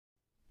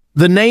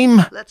The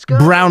name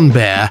brown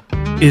bear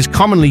is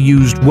commonly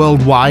used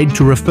worldwide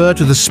to refer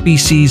to the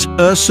species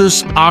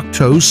Ursus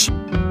arctos,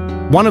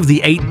 one of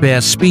the 8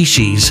 bear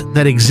species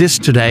that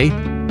exist today.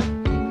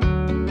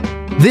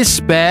 This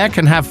bear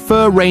can have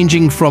fur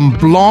ranging from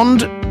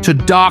blonde to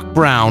dark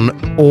brown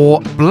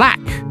or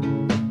black.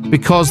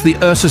 Because the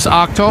Ursus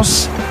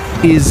arctos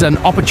is an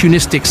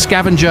opportunistic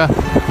scavenger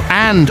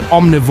and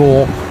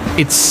omnivore,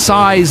 its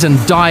size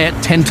and diet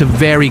tend to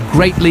vary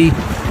greatly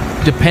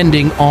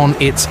depending on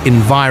its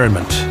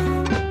environment.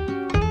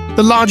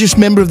 The largest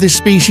member of this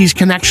species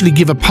can actually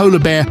give a polar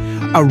bear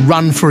a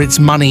run for its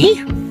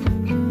money.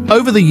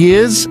 Over the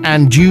years,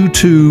 and due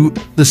to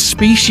the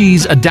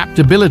species'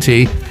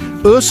 adaptability,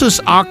 Ursus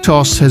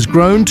arctos has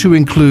grown to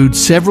include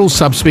several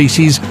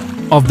subspecies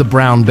of the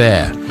brown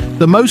bear.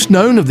 The most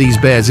known of these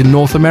bears in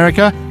North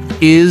America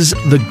is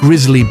the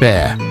grizzly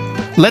bear.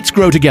 Let's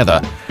grow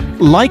together.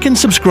 Like and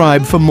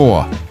subscribe for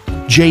more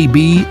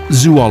JB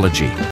Zoology.